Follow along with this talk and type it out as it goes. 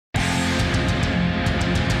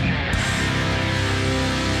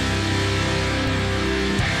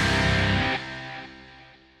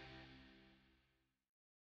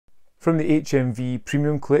From the HMV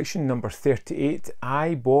Premium Collection number 38,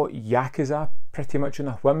 I bought Yakuza pretty much on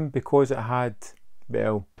a whim because it had,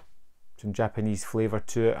 well, some Japanese flavour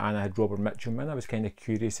to it, and I had Robert Mitchum, and I was kind of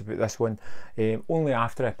curious about this one. Only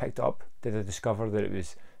after I picked it up did I discover that it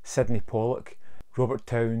was Sidney Pollack, Robert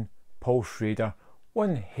Towne, Paul Schrader,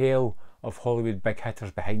 one hell of Hollywood big hitters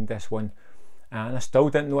behind this one, and I still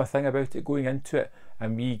didn't know a thing about it going into it.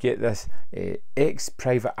 And we get this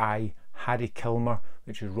ex-private eye Harry Kilmer,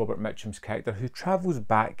 which is Robert Mitchum's character, who travels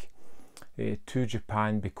back to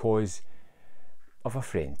Japan because of a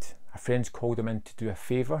friend. A friend's called him in to do a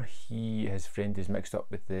favour. His friend is mixed up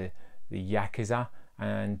with the Yakuza,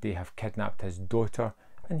 and they have kidnapped his daughter,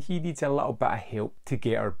 and he needs a little bit of help to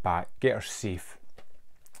get her back, get her safe.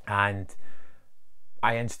 And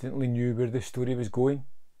I instantly knew where the story was going,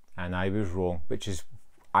 and I was wrong, which is,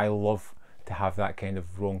 I love to have that kind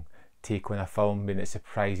of wrong take on a film when it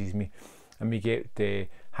surprises me. And we get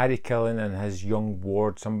Harry Killen and his young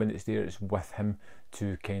ward, somebody that's there that's with him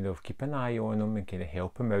to kind of keep an eye on him and kind of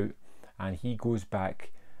help him out. And he goes back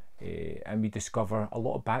and we discover a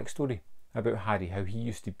lot of backstory about Harry, how he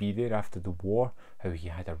used to be there after the war, how he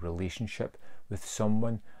had a relationship with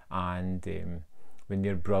someone, and when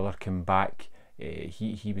their brother came back,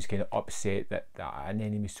 he was kind of upset that an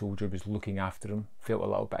enemy soldier was looking after him, felt a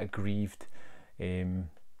little bit aggrieved, and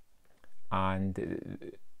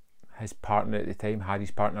his partner at the time, Harry's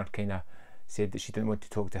partner, kind of said that she didn't want to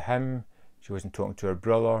talk to him, she wasn't talking to her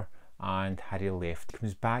brother, and Harry left. He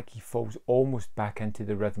comes back, he falls almost back into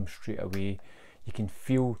the rhythm straight away. You can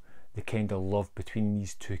feel the kind of love between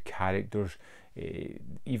these two characters.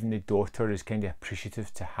 Even the daughter is kind of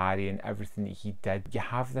appreciative to Harry and everything that he did. You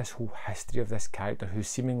have this whole history of this character who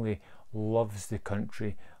seemingly loves the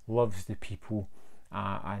country, loves the people,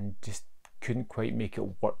 and just couldn't quite make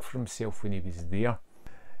it work for himself when he was there.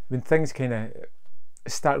 When things kind of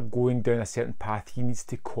start going down a certain path, he needs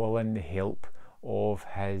to call in the help of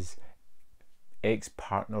his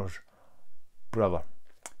ex-partner's brother,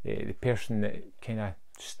 the person that kind of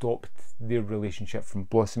stopped their relationship from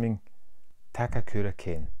blossoming, Takakura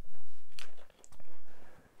Ken,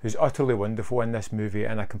 who's utterly wonderful in this movie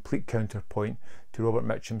and a complete counterpoint to Robert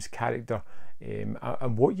Mitchum's character.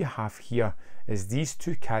 And what you have here is these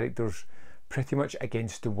two characters pretty much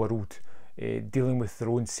against the world, dealing with their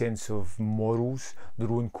own sense of morals,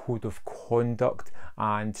 their own code of conduct,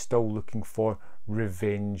 and still looking for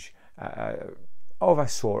revenge of a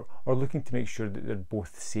sort, or looking to make sure that they're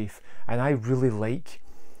both safe. And I really like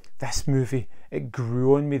this movie. It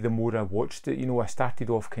grew on me the more I watched it. You know, I started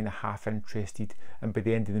off kind of half interested, and by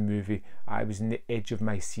the end of the movie I was on the edge of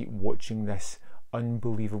my seat watching this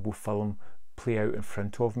unbelievable film play out in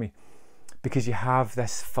front of me, because you have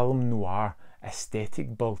this film noir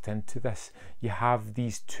aesthetic built into this. You have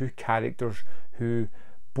these two characters who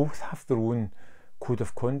both have their own code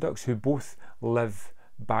of conduct, who both live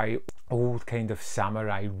by old kind of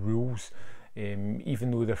samurai rules,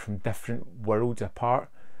 even though they're from different worlds apart.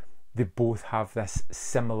 They both have this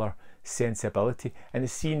similar sensibility, and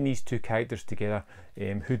it's seeing these two characters together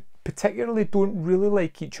who particularly don't really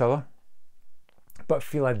like each other but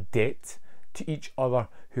feel a debt to each other,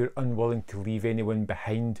 who are unwilling to leave anyone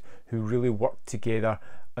behind, who really work together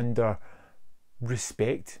under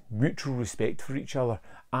respect, mutual respect for each other.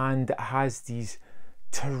 And it has these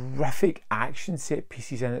terrific action set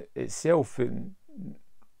pieces in it itself, and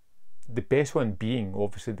the best one being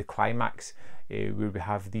obviously the climax, where we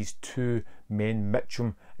have these two men,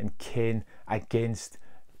 Mitchum and Ken, against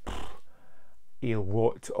a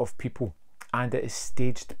lot of people, and it is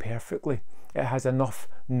staged perfectly. It has enough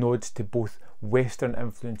nods to both Western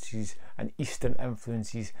influences and Eastern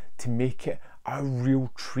influences to make it a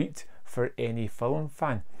real treat for any film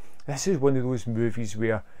fan. This is one of those movies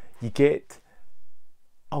where you get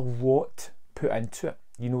a lot put into it.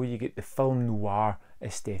 You know, you get the film noir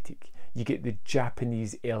aesthetic, you get the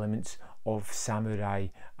Japanese elements of samurai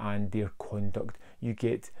and their conduct, you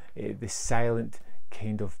get the silent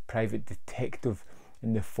kind of private detective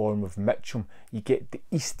in the form of Mitchum, you get the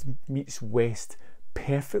East meets West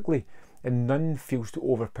perfectly, and none feels to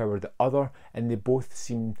overpower the other, and they both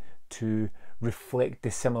seem to reflect the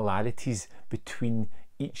similarities between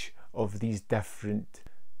each of these different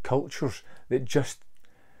cultures that just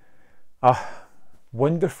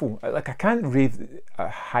wonderful. Like, I can't rave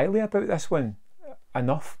highly about this one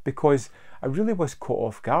enough, because I really was caught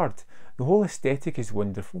off guard. The whole aesthetic is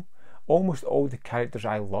wonderful. Almost all the characters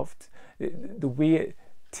I loved. The way it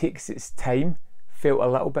takes its time felt a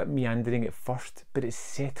little bit meandering at first, but it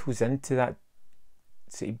settles into that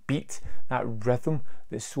sort of beat, that rhythm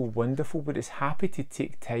that's so wonderful, but it's happy to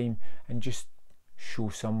take time and just show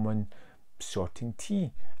someone sorting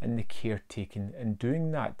tea and the care taken in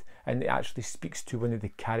doing that, and it actually speaks to one of the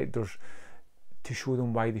characters to show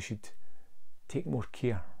them why they should take more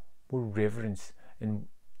care, more reverence in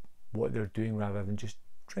what they're doing rather than just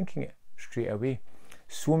drinking it straight away.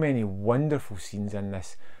 So many wonderful scenes in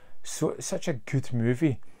this. Such a good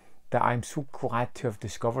movie that I'm so glad to have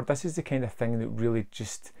discovered. This is the kind of thing that really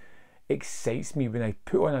just excites me when I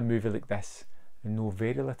put on a movie like this and know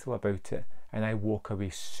very little about it, and I walk away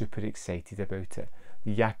super excited about it.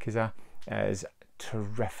 The Yakuza is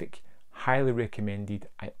terrific, highly recommended.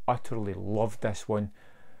 I utterly loved this one.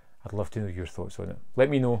 I'd love to know your thoughts on it. Let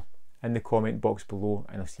me know in the comment box below,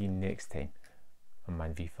 and I'll see you next time on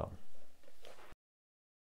Man v Film.